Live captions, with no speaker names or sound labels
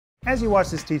As you watch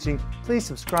this teaching, please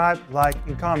subscribe, like,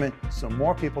 and comment so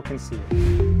more people can see it.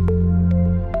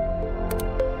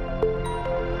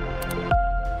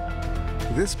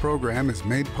 This program is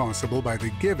made possible by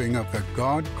the giving of the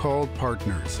God-called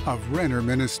partners of Renner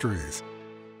Ministries.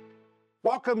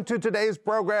 Welcome to today's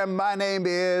program. My name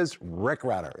is Rick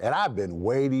Renner, and I've been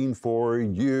waiting for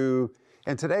you.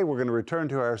 And today we're going to return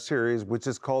to our series, which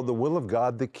is called The Will of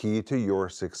God, the Key to Your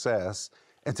Success.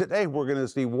 And today we're going to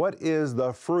see what is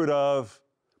the fruit of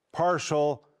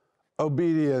partial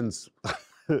obedience.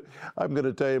 I'm going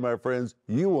to tell you, my friends,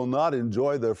 you will not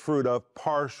enjoy the fruit of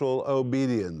partial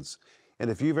obedience. And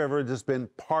if you've ever just been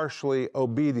partially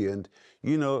obedient,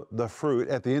 you know the fruit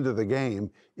at the end of the game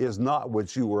is not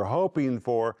what you were hoping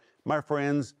for. My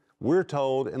friends, we're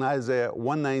told in Isaiah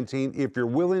 1:19, if you're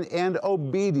willing and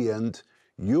obedient,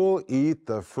 you'll eat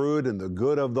the fruit and the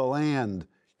good of the land.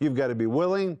 You've got to be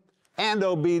willing and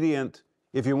obedient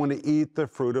if you want to eat the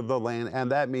fruit of the land, and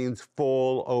that means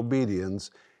full obedience.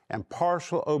 And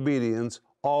partial obedience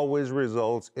always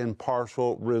results in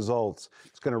partial results.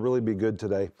 It's going to really be good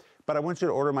today. But I want you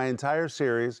to order my entire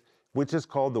series, which is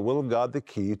called The Will of God, the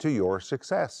Key to Your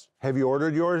Success. Have you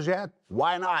ordered yours yet?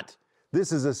 Why not?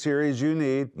 This is a series you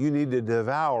need. You need to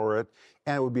devour it,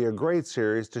 and it would be a great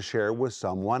series to share with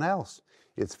someone else.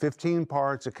 It's 15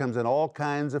 parts. It comes in all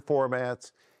kinds of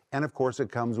formats. And of course, it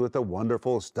comes with a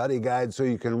wonderful study guide so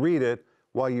you can read it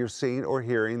while you're seeing or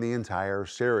hearing the entire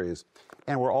series.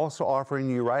 And we're also offering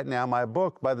you right now my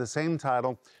book by the same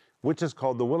title, which is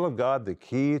called The Will of God, the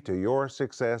Key to Your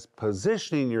Success,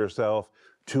 positioning yourself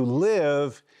to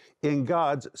live in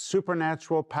God's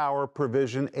supernatural power,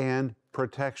 provision, and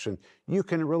protection. You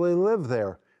can really live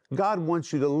there. God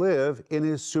wants you to live in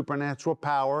His supernatural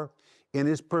power, in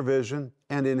His provision,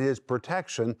 and in His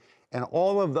protection. And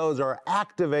all of those are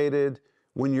activated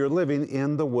when you're living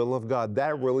in the will of God.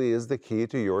 That really is the key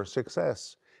to your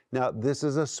success. Now, this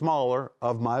is a smaller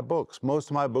of my books. Most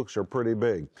of my books are pretty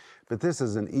big, but this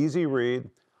is an easy read.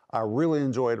 I really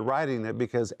enjoyed writing it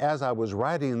because as I was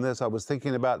writing this, I was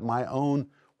thinking about my own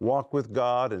walk with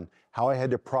God and how I had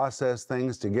to process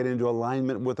things to get into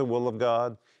alignment with the will of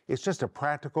God. It's just a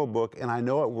practical book, and I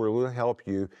know it will really help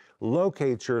you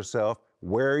locate yourself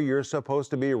where you're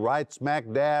supposed to be, right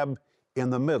smack dab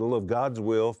in the middle of God's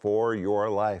will for your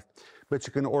life. But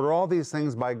you can order all these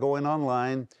things by going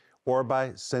online or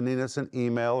by sending us an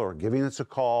email or giving us a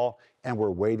call, and we're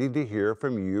waiting to hear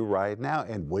from you right now.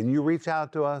 And when you reach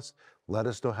out to us, let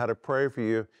us know how to pray for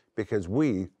you, because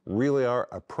we really are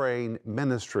a praying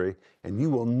ministry, and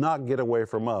you will not get away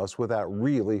from us without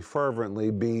really fervently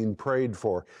being prayed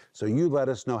for. So you let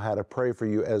us know how to pray for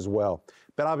you as well.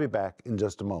 But I'll be back in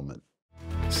just a moment.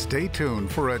 Stay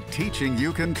tuned for a teaching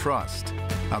you can trust,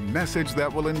 a message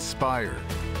that will inspire,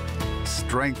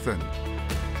 strengthen,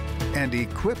 and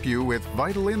equip you with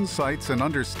vital insights and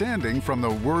understanding from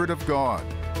the Word of God.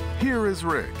 Here is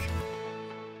Rick.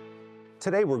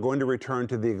 Today we're going to return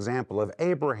to the example of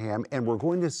Abraham, and we're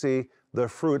going to see the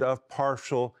fruit of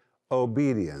partial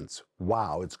obedience.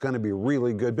 Wow, it's going to be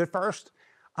really good. But first,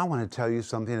 I want to tell you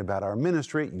something about our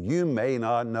ministry you may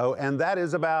not know, and that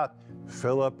is about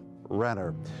Philip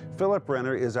Renner. Philip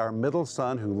Renner is our middle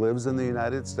son who lives in the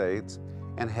United States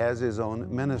and has his own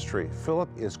ministry. Philip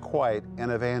is quite an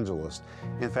evangelist.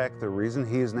 In fact, the reason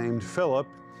he is named Philip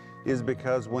is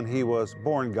because when he was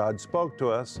born, God spoke to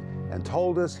us and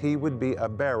told us he would be a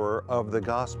bearer of the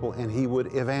gospel and he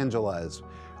would evangelize.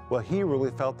 Well, he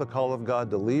really felt the call of God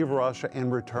to leave Russia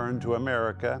and return to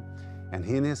America, and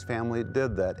he and his family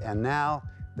did that. And now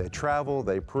they travel,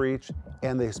 they preach,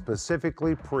 and they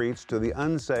specifically preach to the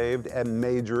unsaved at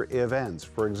major events.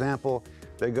 For example,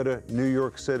 they go to New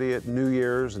York City at New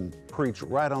Year's and preach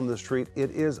right on the street.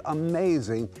 It is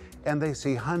amazing, and they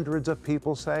see hundreds of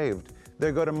people saved.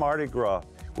 They go to Mardi Gras,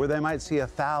 where they might see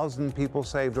 1,000 people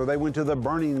saved, or they went to the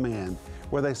Burning Man,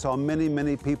 where they saw many,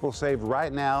 many people saved.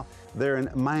 Right now, they're in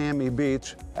Miami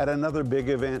Beach at another big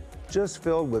event, just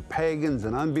filled with pagans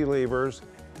and unbelievers.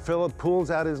 Philip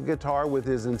pulls out his guitar with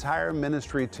his entire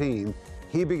ministry team.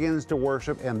 He begins to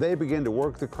worship, and they begin to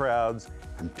work the crowds,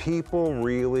 and people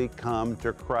really come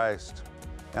to Christ.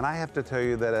 And I have to tell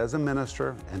you that as a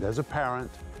minister and as a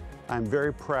parent, I'm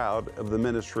very proud of the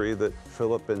ministry that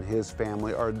Philip and his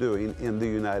family are doing in the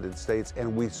United States,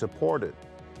 and we support it.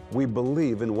 We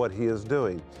believe in what he is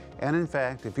doing. And in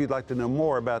fact, if you'd like to know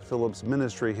more about Philip's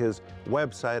ministry, his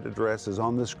website address is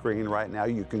on the screen right now.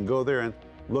 You can go there and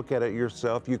look at it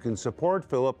yourself. You can support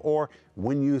Philip, or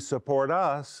when you support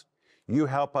us, you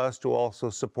help us to also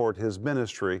support his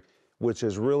ministry, which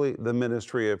is really the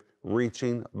ministry of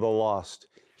reaching the lost.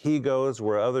 He goes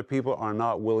where other people are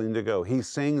not willing to go. He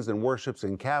sings and worships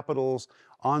in capitals,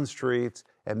 on streets,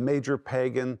 at major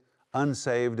pagan,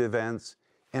 unsaved events.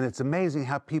 And it's amazing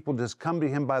how people just come to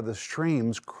him by the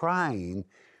streams crying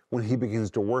when he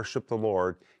begins to worship the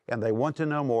Lord, and they want to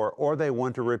know more or they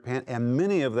want to repent. And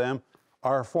many of them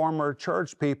are former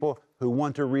church people who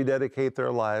want to rededicate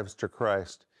their lives to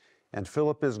Christ. And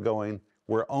Philip is going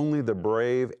where only the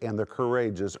brave and the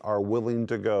courageous are willing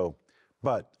to go.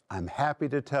 But I'm happy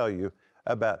to tell you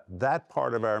about that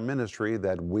part of our ministry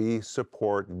that we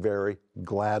support very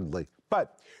gladly.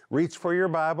 But reach for your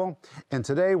Bible, and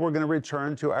today we're going to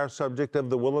return to our subject of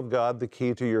the will of God, the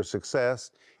key to your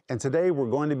success. And today we're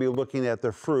going to be looking at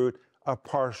the fruit of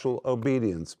partial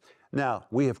obedience. Now,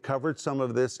 we have covered some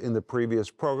of this in the previous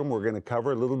program. We're going to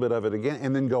cover a little bit of it again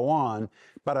and then go on,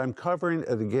 but I'm covering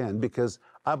it again because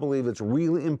I believe it's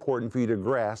really important for you to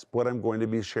grasp what I'm going to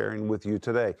be sharing with you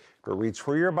today. But reach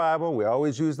for your Bible. We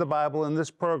always use the Bible in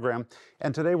this program,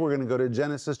 and today we're going to go to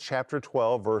Genesis chapter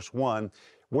 12, verse 1,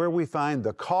 where we find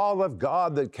the call of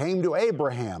God that came to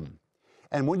Abraham.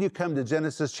 And when you come to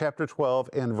Genesis chapter 12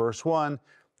 and verse 1,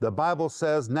 the Bible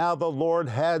says, "Now the Lord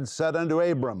had said unto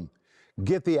Abram,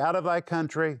 Get thee out of thy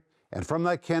country, and from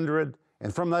thy kindred,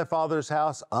 and from thy father's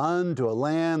house, unto a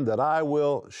land that I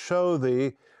will show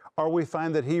thee." Or we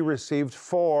find that he received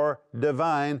 4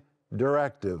 divine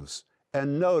directives.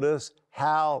 And notice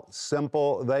how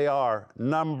simple they are.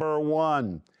 Number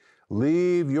 1,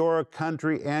 leave your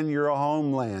country and your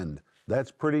homeland. That's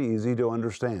pretty easy to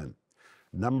understand.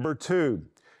 Number 2,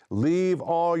 leave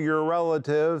all your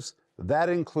relatives. That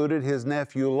included his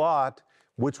nephew Lot,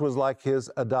 which was like his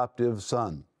adoptive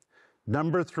son.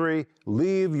 Number 3,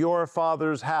 leave your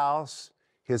father's house.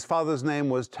 His father's name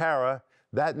was Terah.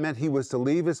 That meant he was to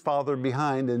leave his father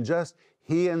behind, and just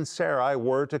he and Sarai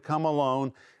were to come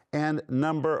alone. And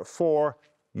number 4,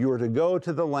 you are to go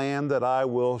to the land that I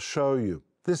will show you.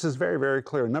 This is very, very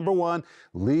clear. Number 1,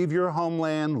 leave your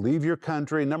homeland, leave your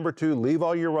country. Number 2, leave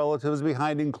all your relatives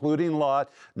behind, including Lot.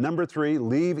 Number 3,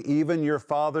 leave even your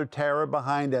father Terah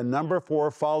behind. And number 4,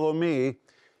 follow me,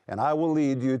 and I will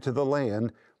lead you to the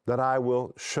land that I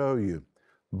will show you.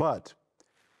 But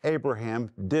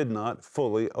Abraham did not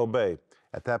fully obey.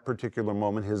 At that particular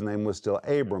moment, his name was still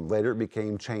Abram. Later, it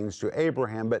became changed to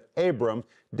Abraham, but Abram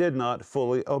did not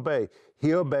fully obey.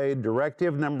 He obeyed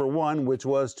directive number 1, which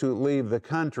was to leave the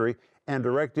country, and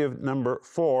directive number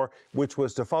 4, which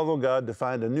was to follow God to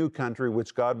find a new country,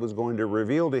 which God was going to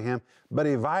reveal to him. But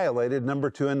he violated number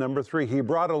 2 and number 3. He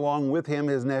brought along with him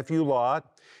his nephew Lot,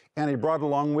 and he brought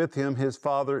along with him his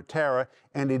father Terah.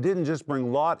 And he didn't just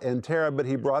bring Lot and Terah, but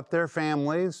he brought their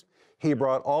families. He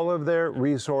brought all of their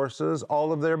resources,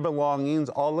 all of their belongings,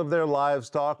 all of their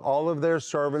livestock, all of their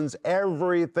servants,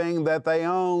 everything that they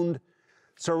owned.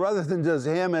 So rather than just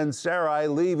him and Sarai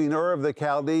leaving Ur of the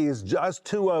Chaldees, just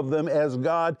 2 of them as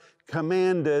God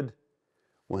commanded,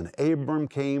 when Abram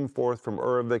came forth from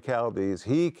Ur of the Chaldees,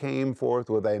 he came forth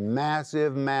with a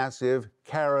massive, massive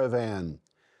caravan.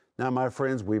 Now, my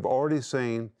friends, we've already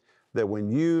seen that when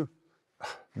you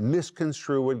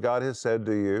misconstrue what God has said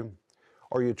to you,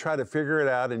 or you try to figure it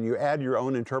out and you add your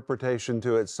own interpretation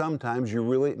to it, sometimes you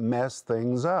really mess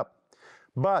things up.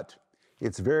 But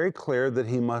it's very clear that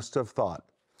he must have thought,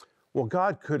 well,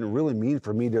 God couldn't really mean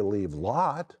for me to leave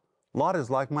Lot. Lot is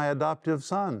like my adoptive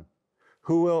son.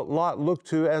 Who will Lot look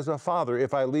to as a father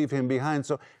if I leave him behind?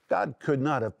 So God could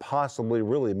not have possibly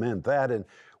really meant that. And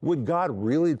would God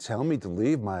really tell me to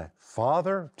leave my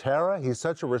father, Terah? He's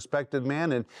such a respected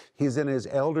man and he's in his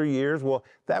elder years. Well,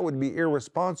 that would be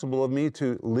irresponsible of me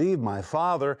to leave my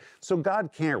father. So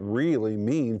God can't really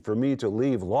mean for me to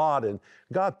leave Lot, and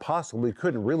God possibly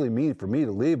couldn't really mean for me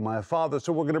to leave my father.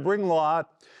 So we're going to bring Lot,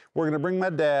 we're going to bring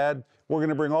my dad, we're going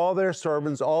to bring all their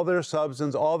servants, all their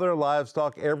substance, all their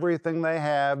livestock, everything they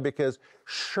have, because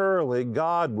surely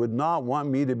God would not want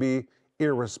me to be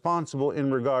irresponsible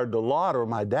in regard to Lot or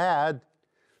my dad.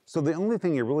 So the only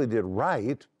thing he really did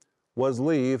right was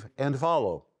leave and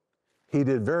follow. He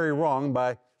did very wrong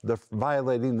by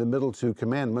violating the middle 2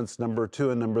 commandments, number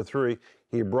 2 and number 3.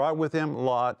 He brought with him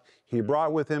Lot, he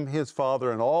brought with him his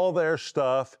father and all their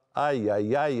stuff,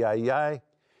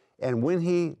 and when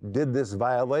he did this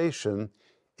violation,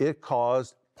 it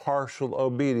caused partial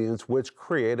obedience, which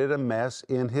created a mess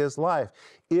in his life.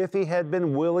 If he had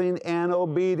been willing and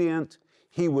obedient,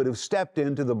 he would have stepped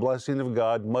into the blessing of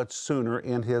God much sooner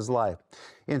in his life.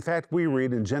 In fact, we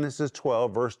read in Genesis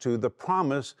 12, verse 2, the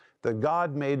promise that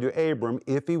God made to Abram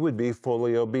if he would be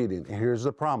fully obedient. And here's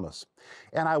the promise.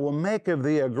 And I will make of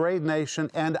thee a great nation,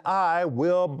 and I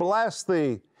will bless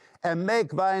thee, and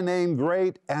make thy name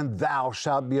great, and thou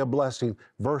shalt be a blessing.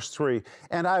 Verse 3,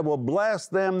 and I will bless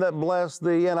them that bless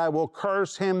thee, and I will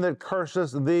curse him that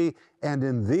curseth thee, and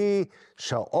in thee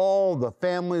shall all the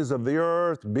families of the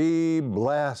earth be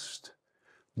blessed.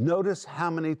 Notice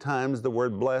how many times the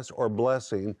word bless or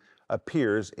blessing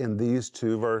appears in these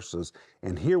two verses.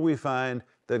 And here we find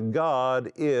that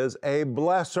God is a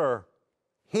blesser.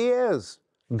 He is.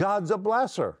 God's a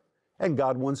blesser. And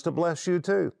God wants to bless you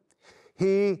too.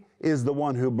 He is the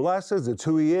one who blesses. It's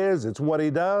who He is. It's what He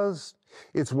does.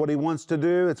 It's what He wants to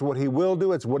do. It's what He will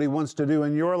do. It's what He wants to do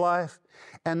in your life.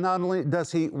 And not only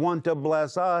does He want to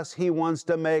bless us, He wants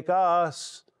to make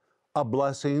us a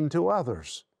blessing to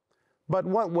others. But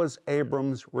what was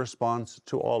Abram's response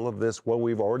to all of this? Well,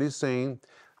 we've already seen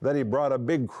that he brought a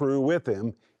big crew with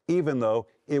him, even though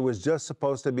it was just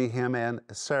supposed to be him and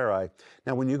Sarai.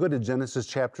 Now, when you go to Genesis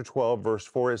chapter 12, verse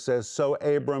 4, it says, so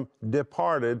Abram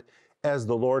departed as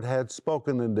the Lord had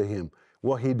spoken unto him.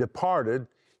 Well, he departed,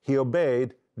 he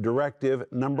obeyed directive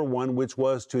number 1, which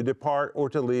was to depart or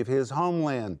to leave his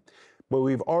homeland. But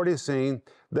we've already seen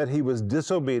that he was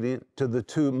disobedient to the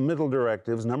 2 middle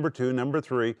directives, number 2, number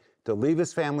 3, to leave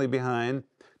his family behind,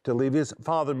 to leave his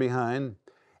father behind.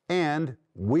 And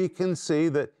we can see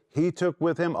that he took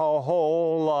with him a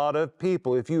whole lot of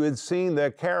people. If you had seen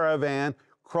the caravan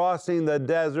crossing the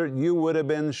desert, you would have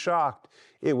been shocked.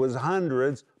 It was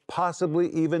hundreds, possibly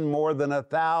even more than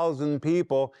 1,000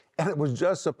 people, and it was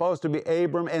just supposed to be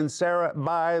Abram and Sarah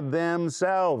by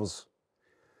themselves.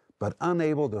 But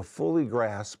unable to fully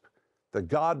grasp that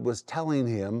God was telling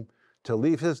him to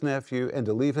leave his nephew and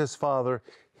to leave his father,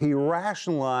 he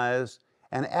rationalized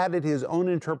and added his own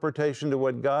interpretation to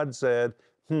what God said.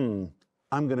 I'm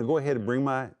going to go ahead and bring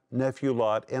my nephew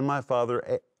Lot and my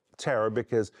father Terah,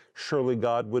 because surely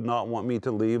God would not want me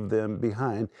to leave them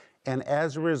behind. And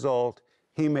as a result,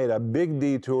 he made a big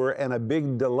detour and a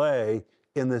big delay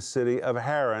in the city of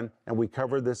Haran. And we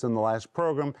covered this in the last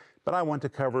program, but I want to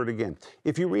cover it again.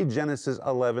 If you read Genesis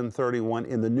 11:31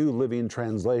 in the New Living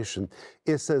Translation,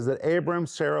 it says that Abram,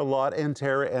 Sarah, Lot, and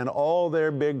Terah, and all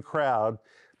their big crowd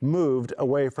moved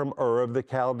away from Ur of the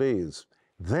Chaldees.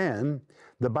 Then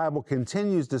the Bible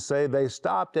continues to say they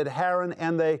stopped at Haran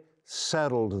and they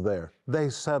settled there. They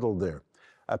settled there.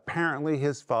 Apparently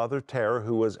his father Terah,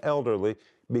 who was elderly,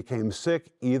 became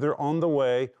sick either on the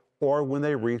way or when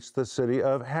they reached the city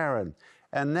of Haran.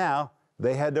 And now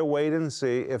they had to wait and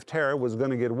see if Terah was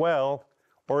going to get well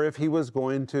or if he was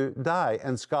going to die.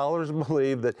 And scholars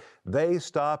believe that they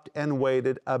stopped and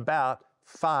waited about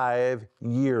 5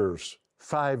 years.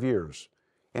 5 years.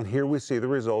 And here we see the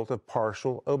result of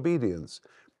partial obedience.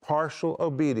 Partial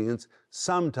obedience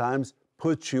sometimes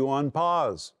puts you on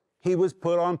pause. He was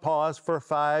put on pause for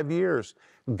 5 years.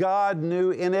 God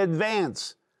knew in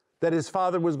advance that his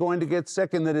father was going to get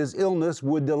sick and that his illness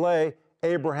would delay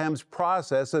Abraham's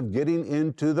process of getting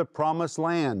into the promised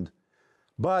land.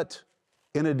 But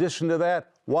in addition to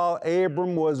that, while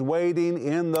Abram was waiting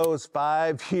in those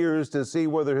 5 years to see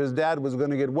whether his dad was going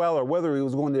to get well or whether he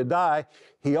was going to die,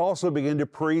 he also began to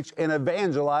preach and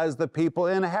evangelize the people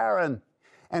in Haran.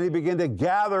 And he began to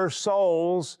gather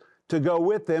souls to go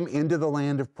with them into the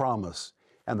land of promise.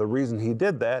 And the reason he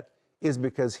did that is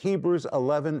because Hebrews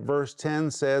 11 verse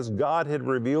 10 says God had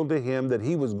revealed to him that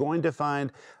he was going to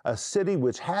find a city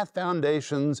which hath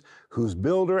foundations, whose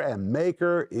builder and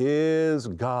maker is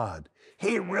God.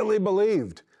 He really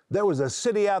believed there was a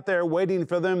city out there waiting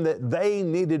for them that they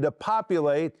needed to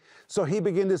populate. So he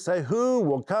began to say, who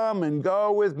will come and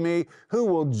go with me? Who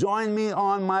will join me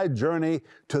on my journey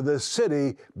to the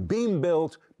city being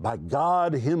built by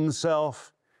God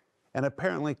himself? And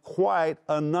apparently quite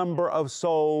a number of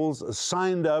souls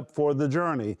signed up for the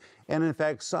journey. And in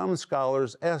fact, some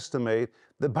scholars estimate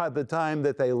that by the time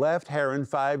that they left Haran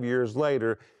 5 years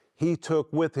later, he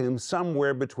took with him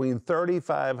somewhere between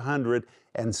 3,500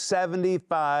 and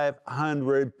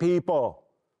 7,500 people.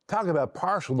 Talk about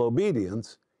partial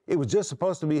obedience. It was just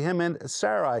supposed to be him and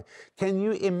Sarai. Can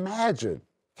you imagine?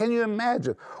 Can you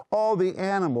imagine all the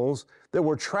animals that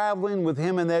were traveling with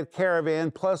him in that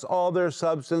caravan, plus all their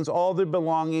substance, all their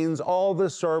belongings, all the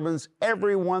servants,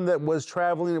 everyone that was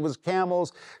traveling? It was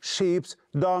camels, sheep,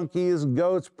 donkeys,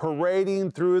 goats, parading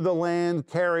through the land,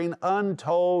 carrying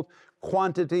untold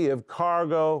quantity of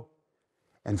cargo.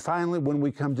 And finally, when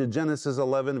we come to Genesis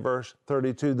 11, verse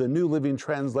 32, the New Living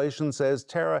Translation says,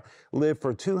 Terah lived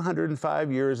for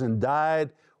 205 years and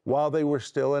died while they were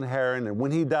still in Haran. And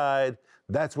when he died,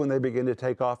 that's when they began to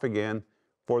take off again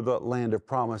for the land of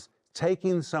promise,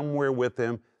 taking somewhere with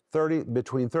them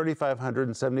between 3,500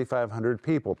 and 7,500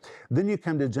 people. Then you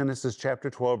come to Genesis chapter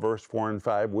 12, verse 4 and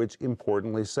 5, which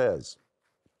importantly says,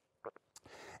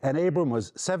 And Abram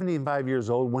was 75 years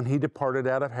old when he departed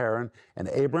out of Haran. And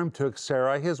Abram took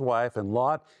Sarai his wife and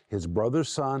Lot his brother's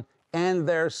son and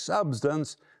their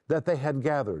substance that they had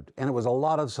gathered. And it was a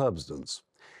lot of substance.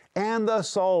 And the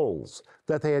souls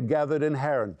that they had gathered in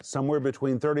Haran, somewhere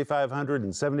between 3,500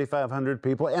 and 7,500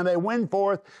 people. And they went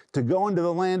forth to go into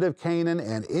the land of Canaan,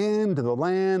 and into the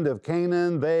land of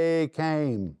Canaan they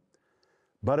came.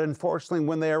 But unfortunately,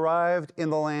 when they arrived in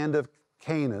the land of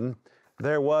Canaan,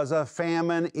 there was a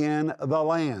famine in the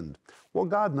land. Well,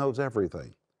 God knows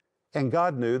everything. And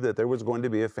God knew that there was going to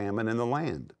be a famine in the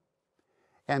land.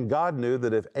 And God knew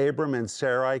that if Abram and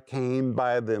Sarai came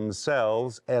by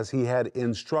themselves, as he had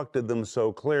instructed them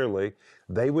so clearly,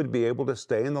 they would be able to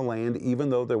stay in the land even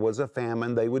though there was a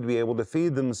famine. They would be able to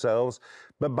feed themselves.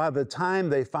 But by the time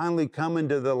they finally come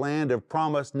into the land of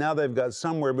promise, now they've got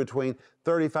somewhere between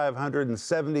 3,500 and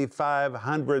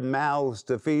 7,500 mouths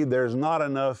to feed. There's not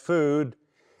enough food.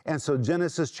 And so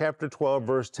Genesis chapter 12,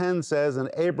 verse 10 says, "And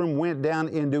Abram went down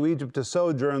into Egypt to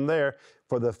sojourn there,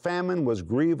 for the famine was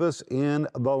grievous in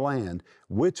the land,"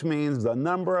 which means the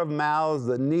number of mouths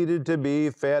that needed to be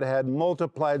fed had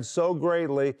multiplied so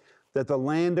greatly that the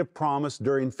land of promise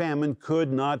during famine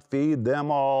could not feed them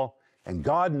all. And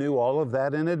God knew all of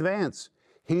that in advance.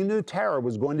 He knew Tara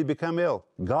was going to become ill.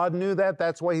 God knew that.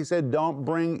 That's why he said, "Don't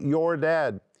bring your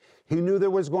dad." He knew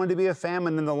there was going to be a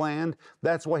famine in the land.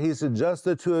 That's why he said, "Just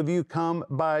the two of you come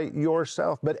by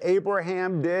yourself." But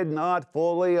Abraham did not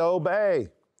fully obey.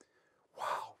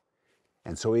 Wow.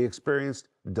 And so he experienced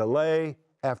delay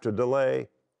after delay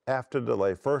after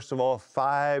delay. First of all,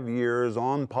 5 years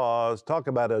on pause. Talk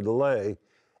about a delay,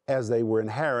 as they were in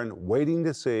Haran waiting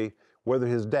to see whether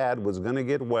his dad was going to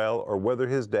get well or whether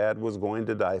his dad was going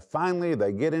to die. Finally,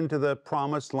 they get into the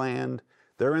promised land.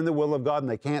 They're in the will of God,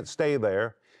 and they can't stay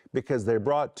there because they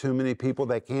brought too many people.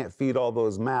 They can't feed all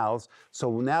those mouths.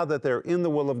 So now that they're in the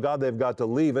will of God, they've got to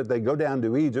leave it. They go down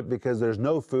to Egypt because there's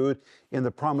no food in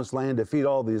the promised land to feed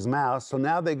all these mouths. So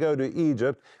now they go to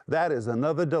Egypt. That is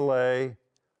another delay.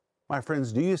 My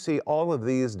friends, do you see all of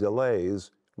these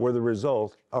delays were the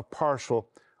result of partial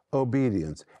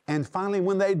obedience? And finally,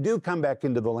 when they do come back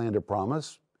into the land of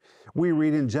promise, we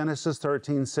read in Genesis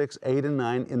 13, 6, 8, and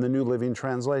 9 in the New Living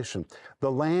Translation,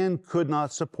 "The land could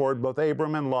not support both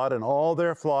Abram and Lot and all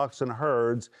their flocks and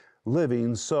herds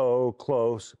living so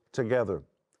close together."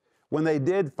 When they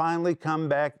did finally come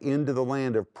back into the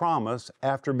land of promise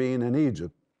after being in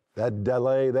Egypt, that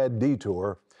delay, that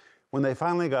detour, when they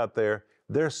finally got there,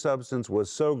 their substance was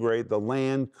so great the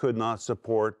land could not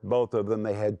support both of them.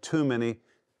 They had too many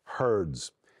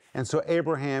herds. And so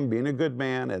Abraham, being a good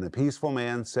man and a peaceful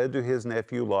man, said to his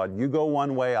nephew Lot, "You go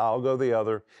one way, I'll go the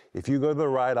other. If you go to the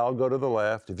right, I'll go to the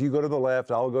left. If you go to the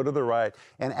left, I'll go to the right."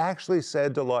 And actually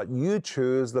said to Lot, "You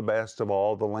choose the best of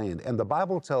all the land." And the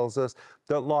Bible tells us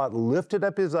that Lot lifted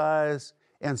up his eyes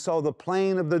and saw the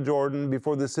plain of the Jordan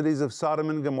before the cities of Sodom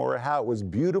and Gomorrah, how it was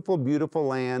beautiful, beautiful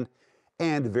land.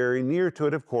 And very near to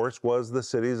it, of course, was the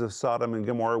cities of Sodom and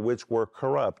Gomorrah, which were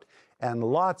corrupt. And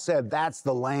Lot said, "That's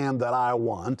the land that I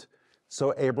want."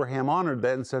 So Abraham honored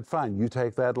that and said, "Fine, you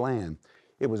take that land."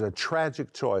 It was a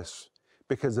tragic choice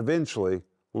because eventually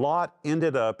Lot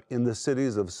ended up in the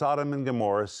cities of Sodom and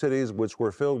Gomorrah, cities which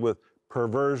were filled with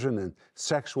perversion and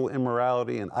sexual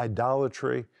immorality and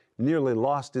idolatry, nearly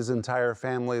lost his entire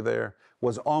family there,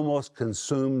 was almost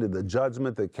consumed in the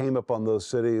judgment that came upon those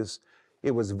cities.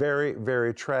 It was very,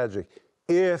 very tragic.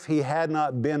 If he had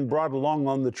not been brought along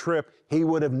on the trip, he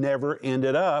would have never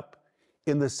ended up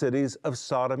in the cities of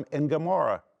Sodom and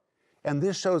Gomorrah. And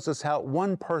this shows us how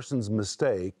one person's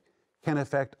mistake can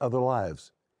affect other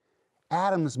lives.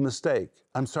 Abraham's mistake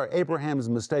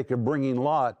of bringing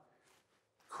Lot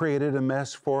created a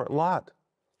mess for Lot.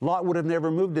 Lot would have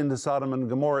never moved into Sodom and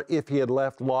Gomorrah if he had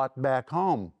left Lot back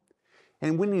home.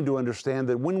 And we need to understand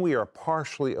that when we are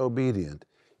partially obedient,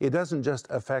 it doesn't just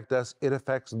affect us, it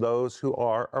affects those who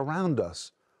are around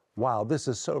us. Wow, this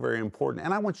is so very important.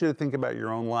 And I want you to think about your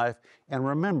own life and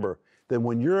remember that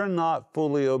when you're not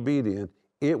fully obedient,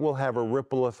 it will have a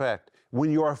ripple effect.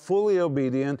 When you are fully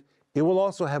obedient, it will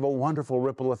also have a wonderful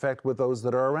ripple effect with those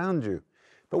that are around you.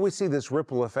 But we see this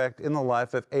ripple effect in the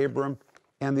life of Abram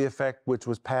and the effect which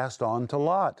was passed on to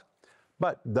Lot.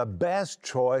 But the best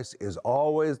choice is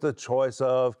always the choice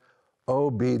of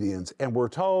obedience. And we're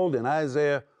told in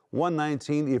Isaiah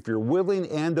 1:19, "If you're willing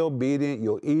and obedient,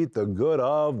 you'll eat the good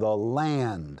of the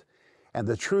land." And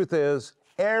the truth is,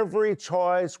 every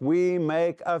choice we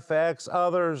make affects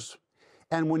others.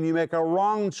 And when you make a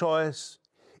wrong choice,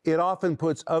 it often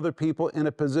puts other people in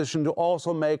a position to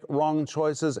also make wrong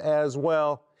choices as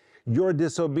well. Your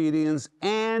disobedience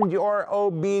and your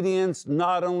obedience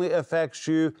not only affects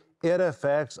you, it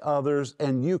affects others,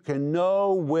 and you can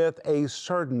know with a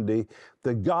certainty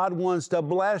that God wants to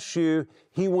bless you.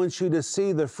 He wants you to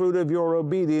see the fruit of your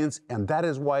obedience, and that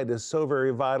is why it is so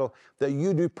very vital that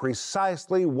you do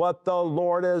precisely what the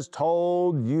Lord has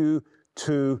told you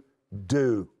to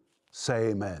do. Say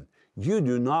amen. You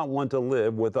do not want to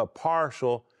live with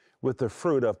the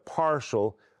fruit of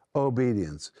partial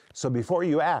obedience. So before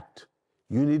you act,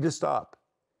 you need to stop.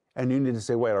 And you need to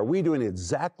say, wait, are we doing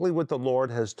exactly what the Lord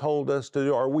has told us to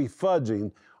do? Are we fudging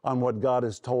on what God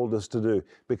has told us to do?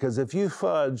 Because if you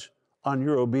fudge on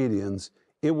your obedience,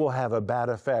 it will have a bad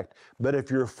effect. But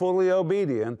if you're fully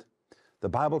obedient, the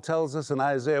Bible tells us in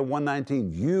Isaiah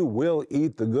 1:19, you will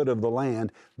eat the good of the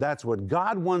land. That's what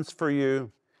God wants for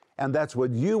you, and that's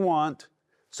what you want.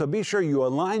 So be sure you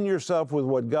align yourself with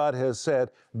what God has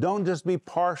said. Don't just be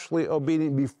partially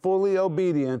obedient, be fully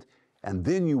obedient, and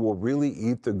then you will really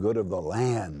eat the good of the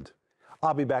land.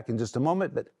 I'll be back in just a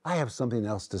moment, but I have something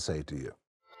else to say to you.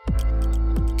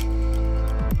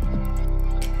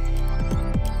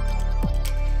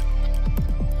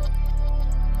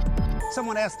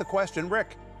 Someone asked the question,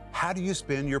 Rick, how do you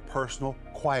spend your personal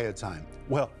quiet time?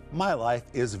 Well, my life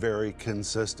is very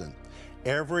consistent.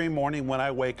 Every morning when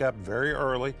I wake up very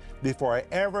early, before I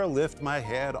ever lift my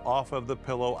head off of the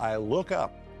pillow, I look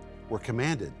up. We're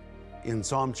commanded in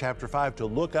Psalm chapter 5 to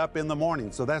look up in the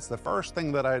morning. So that's the first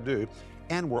thing that I do.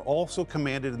 And we're also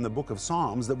commanded in the book of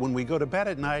Psalms that when we go to bed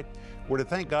at night, we're to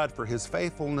thank God for His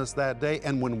faithfulness that day.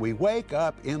 And when we wake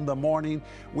up in the morning,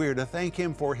 we're to thank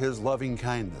Him for His loving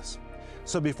kindness.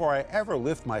 So before I ever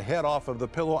lift my head off of the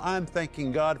pillow, I'm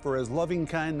thanking God for His loving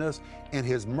kindness and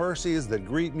His mercies that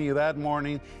greet me that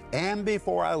morning. And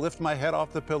before I lift my head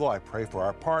off the pillow, I pray for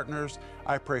our partners.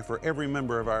 I pray for every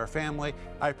member of our family.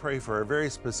 I pray for a very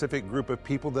specific group of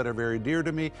people that are very dear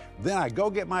to me. Then I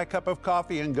go get my cup of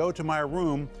coffee and go to my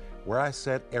room where I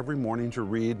sit every morning to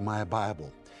read my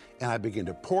Bible. And I begin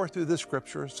to pour through the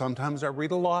Scriptures. Sometimes I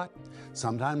read a lot,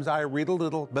 sometimes I read a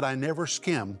little, but I never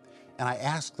skim. And I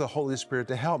ask the Holy Spirit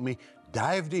to help me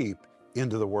dive deep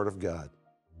into the Word of God.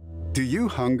 Do you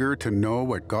hunger to know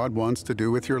what God wants to do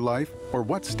with your life, or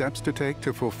what steps to take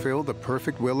to fulfill the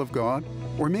perfect will of God?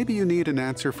 Or maybe you need an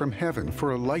answer from heaven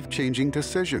for a life-changing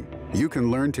decision. You can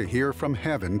learn to hear from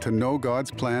heaven to know God's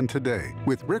plan today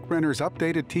with Rick Renner's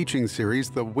updated teaching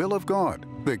series, The Will of God,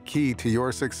 the Key to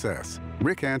Your Success.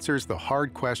 Rick answers the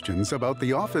hard questions about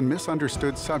the often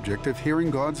misunderstood subject of hearing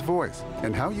God's voice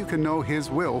and how you can know His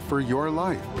will for your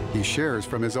life. He shares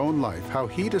from his own life how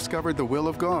he discovered the will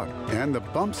of God and the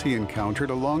bumps he encountered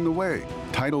along the way.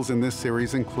 Titles in this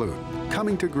series include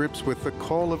Coming to Grips with the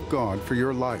Call of God for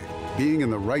Your Life, Being in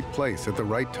the Right Place at the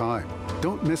Right Time,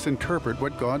 Don't Misinterpret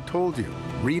What God Told You,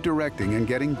 Redirecting and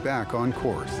Getting Back on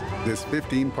Course. This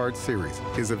 15-part series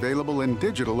is available in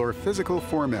digital or physical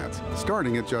formats,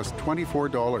 starting at just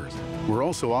 $24. We're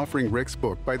also offering Rick's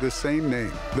book by the same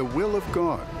name, The Will of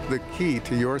God, the Key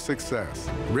to Your Success.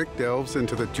 Rick delves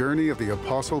into the journey of the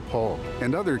Apostle Paul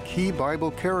and other key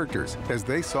Bible characters as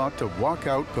they sought to walk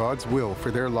out God's will for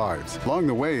their lives. Along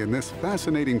the way in this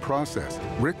fascinating process,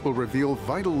 Rick will reveal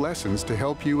vital lessons to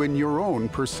help you in your own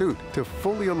pursuit to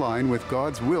fully align with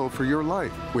God's will for your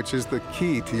life, which is the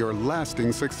key to your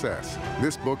lasting success.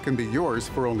 This book can be yours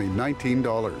for only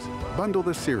 $19. Bundle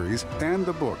the series and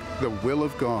the book, The Will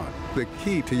of God, the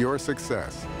Key to Your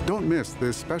Success. Don't miss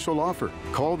this special offer.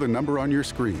 Call the number on your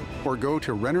screen or go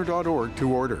to renner.org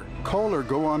to order. Call or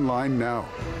go online now.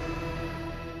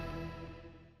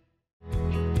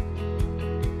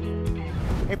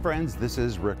 Hey friends, this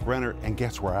is Rick Renner, and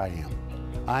guess where I am?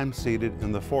 I'm seated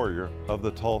in the foyer of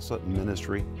the Tulsa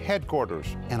Ministry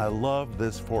headquarters, and I love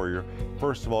this foyer.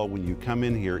 First of all, when you come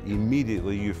in here,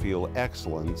 immediately you feel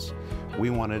excellence.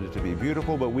 We wanted it to be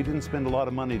beautiful, but we didn't spend a lot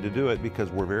of money to do it because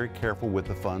we're very careful with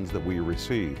the funds that we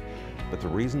receive. But the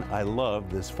reason I love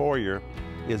this foyer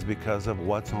is because of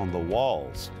what's on the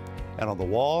walls. And on the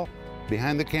wall,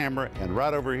 behind the camera, and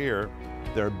right over here,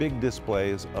 there are big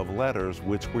displays of letters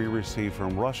which we received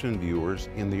from Russian viewers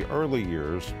in the early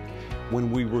years. When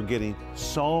we were getting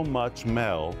so much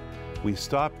mail, we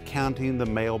stopped counting the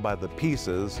mail by the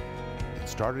pieces and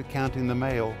started counting the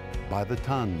mail by the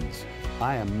tons.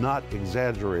 I am not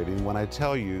exaggerating when I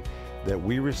tell you that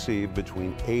we received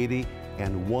between 80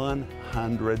 and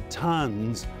 100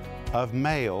 tons of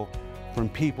mail from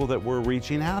people that were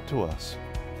reaching out to us.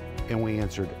 And we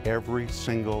answered every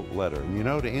single letter. And you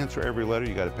know, to answer every letter,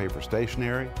 you got to pay for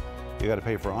stationery, you got to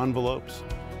pay for envelopes,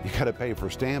 you got to pay for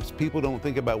stamps. People don't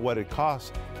think about what it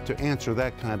costs to answer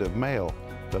that kind of mail.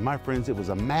 But my friends, it was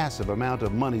a massive amount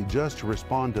of money just to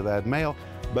respond to that mail,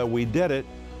 but we did it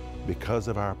because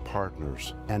of our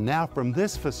partners. And now from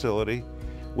this facility,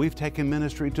 we've taken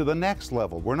ministry to the next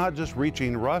level. We're not just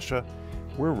reaching Russia,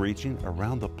 we're reaching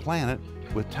around the planet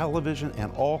with television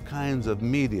and all kinds of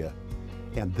media.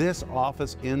 And this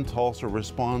office in Tulsa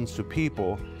responds to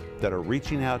people that are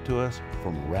reaching out to us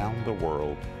from around the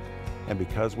world. And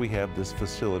because we have this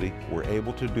facility, we're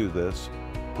able to do this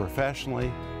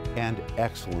professionally and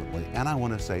excellently. And I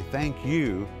want to say thank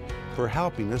you for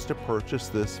helping us to purchase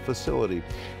this facility.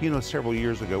 You know, several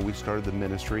years ago, we started the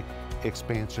ministry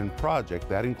expansion project.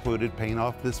 That included paying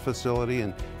off this facility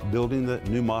and building the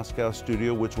new Moscow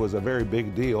studio, which was a very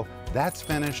big deal. That's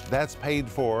finished, that's paid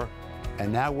for,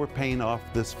 and now we're paying off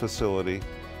this facility.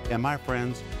 And my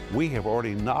friends, we have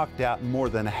already knocked out more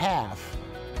than half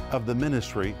of the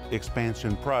ministry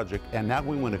expansion project, and now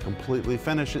we want to completely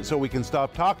finish it so we can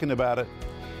stop talking about it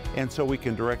and so we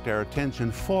can direct our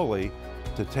attention fully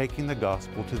to taking the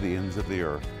gospel to the ends of the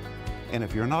earth. And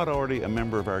if you're not already a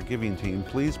member of our giving team,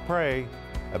 please pray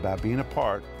about being a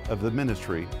part of the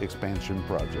ministry expansion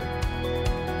project.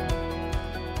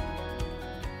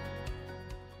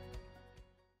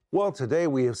 Well, today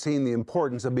we have seen the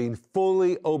importance of being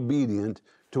fully obedient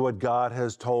to what God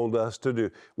has told us to do.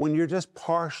 When you're just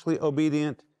partially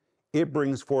obedient, it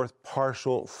brings forth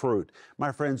partial fruit.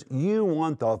 My friends, you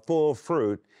want the full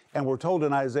fruit, and we're told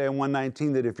in Isaiah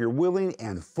 1:19 that if you're willing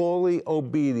and fully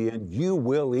obedient, you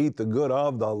will eat the good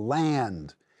of the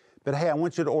land. But hey, I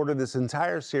want you to order this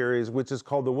entire series, which is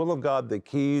called The Will of God, the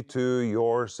Key to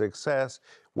Your Success,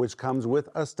 which comes with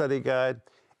a study guide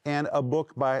and a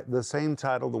book by the same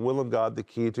title, The Will of God, the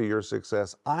Key to Your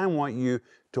Success. I want you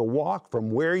to walk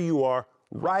from where you are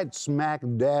right smack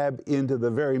dab into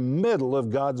the very middle of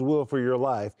God's will for your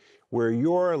life, where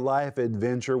your life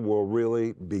adventure will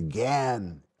really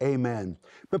begin. Amen.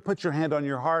 But put your hand on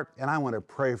your heart, and I want to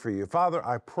pray for you. Father,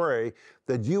 I pray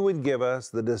that you would give us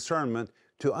the discernment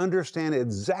to understand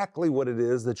exactly what it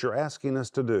is that you're asking us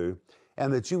to do,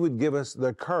 and that you would give us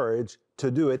the courage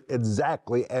to do it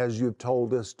exactly as you've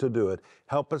told us to do it.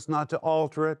 Help us not to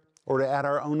alter it or to add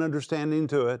our own understanding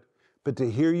to it, but to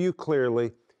hear you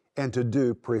clearly and to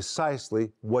do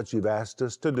precisely what you've asked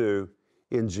us to do.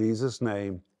 In Jesus'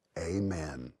 name,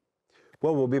 amen.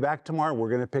 Well, we'll be back tomorrow. We're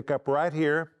going to pick up right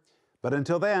here. But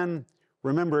until then,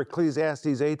 remember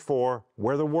Ecclesiastes 8:4,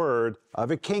 where the word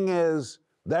of a king is,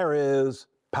 there is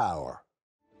power.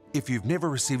 If you've never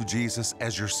received Jesus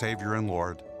as your Savior and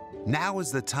Lord, now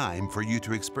is the time for you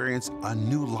to experience a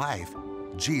new life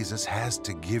Jesus has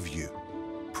to give you.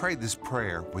 Pray this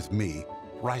prayer with me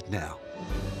right now.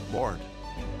 Lord,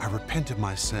 I repent of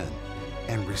my sin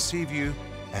and receive you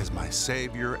as my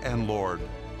Savior and Lord.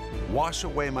 Wash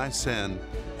away my sin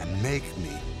and make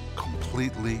me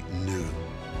completely new.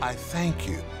 I thank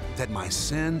you that my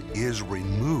sin is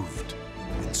removed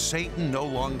and Satan no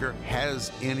longer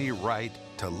has any right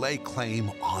to lay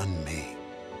claim on me.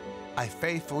 I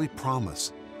faithfully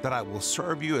promise that I will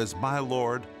serve you as my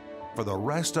Lord for the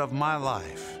rest of my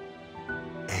life.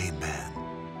 Amen.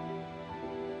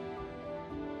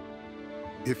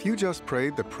 If you just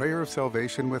prayed the prayer of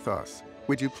salvation with us,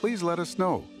 would you please let us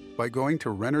know by going to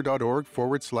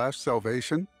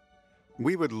renner.org/salvation?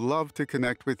 We would love to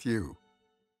connect with you.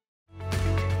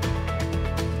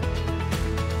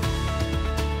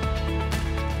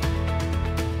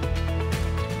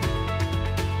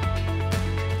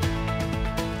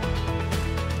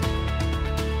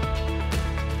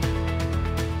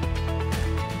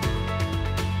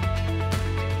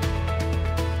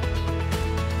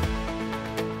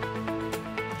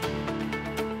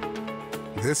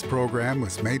 This program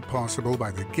was made possible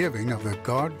by the giving of the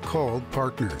God-called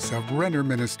partners of Renner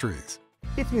Ministries.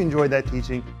 If you enjoyed that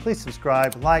teaching, please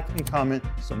subscribe, like, and comment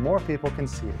so more people can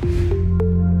see it.